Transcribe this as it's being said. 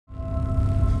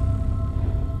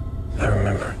I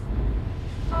remember.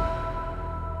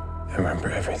 I remember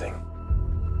everything.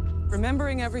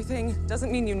 Remembering everything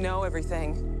doesn't mean you know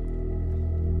everything.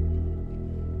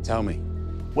 Tell me.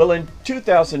 Well, in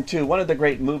 2002, one of the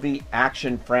great movie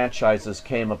action franchises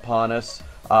came upon us,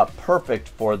 perfect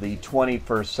for the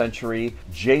 21st century.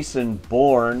 Jason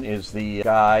Bourne is the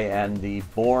guy, and the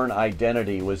Bourne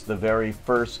Identity was the very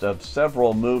first of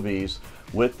several movies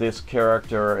with this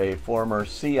character, a former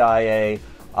CIA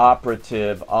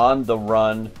operative on the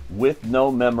run with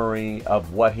no memory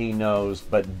of what he knows,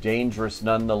 but dangerous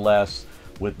nonetheless,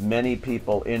 with many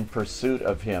people in pursuit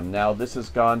of him. Now, this has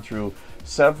gone through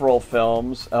several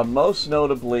films, most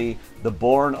notably The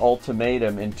Bourne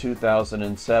Ultimatum in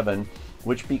 2007,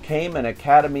 which became an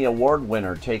Academy Award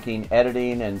winner, taking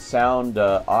editing and sound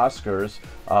Oscars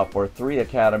for 3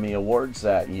 Academy Awards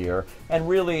that year, and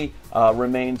really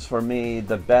remains for me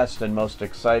the best and most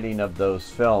exciting of those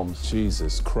films.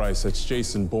 Jesus Christ, that's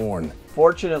Jason Bourne.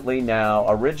 Fortunately now,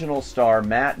 original star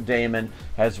Matt Damon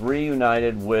has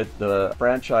reunited with the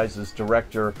franchise's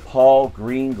director Paul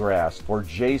Greengrass for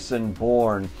Jason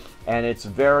Bourne, and it's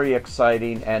very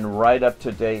exciting and right up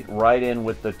to date, right in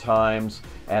with the times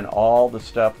and all the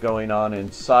stuff going on in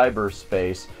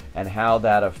cyberspace and how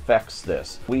that affects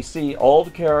this. We see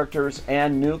old characters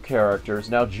and new characters.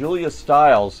 Now, Julia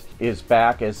Stiles is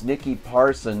back as Nikki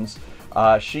Parsons.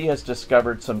 She has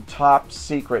discovered some top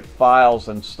secret files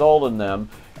and stolen them,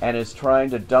 and is trying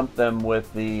to dump them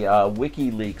with the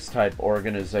WikiLeaks type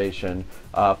organization,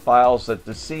 files that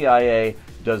the CIA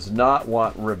does not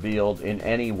want revealed in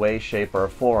any way, shape, or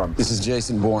form. This is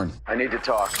Jason Bourne. I need to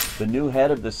talk. The new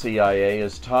head of the CIA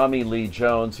is Tommy Lee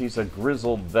Jones. He's a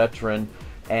grizzled veteran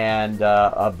and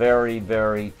a very,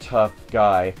 very tough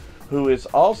guy, who is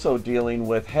also dealing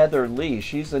with Heather Lee.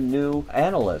 She's a new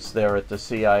analyst there at the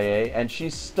CIA, and she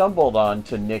stumbled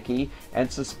onto Nikki and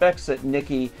suspects that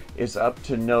Nikki is up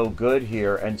to no good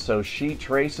here, and so she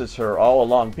traces her all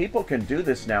along. People can do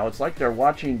this now. It's like they're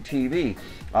watching TV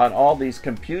on all these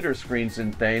computer screens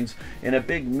and things in a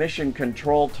big mission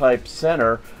control type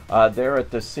center there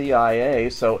at the CIA,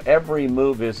 so every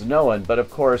move is known. But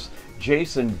of course,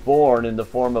 Jason Bourne, in the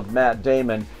form of Matt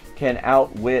Damon, can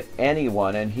outwit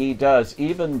anyone, and he does,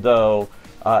 even though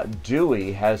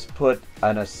Dewey has put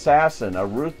an assassin, a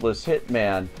ruthless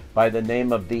hitman by the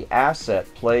name of the Asset,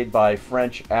 played by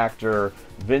French actor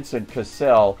Vincent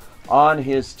Cassel, on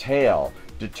his tail,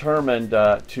 determined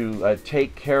to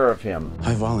take care of him.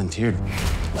 I volunteered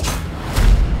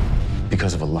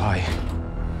because of a lie.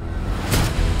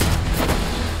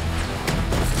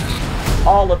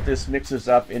 All of this mixes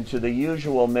up into the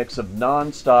usual mix of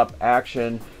non-stop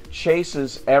action,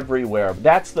 chases everywhere.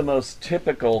 That's the most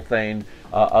typical thing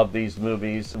of these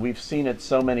movies. We've seen it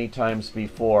so many times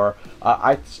before.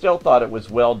 I still thought it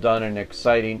was well done and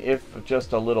exciting, if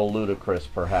just a little ludicrous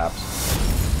perhaps.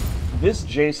 This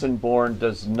Jason Bourne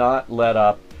does not let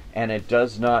up, and it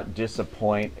does not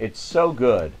disappoint. It's so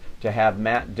good to have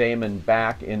Matt Damon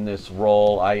back in this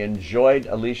role. I enjoyed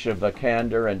Alicia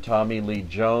Vikander and Tommy Lee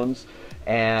Jones,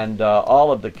 and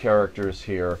all of the characters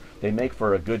here. They make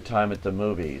for a good time at the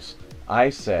movies. I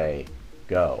say,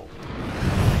 go.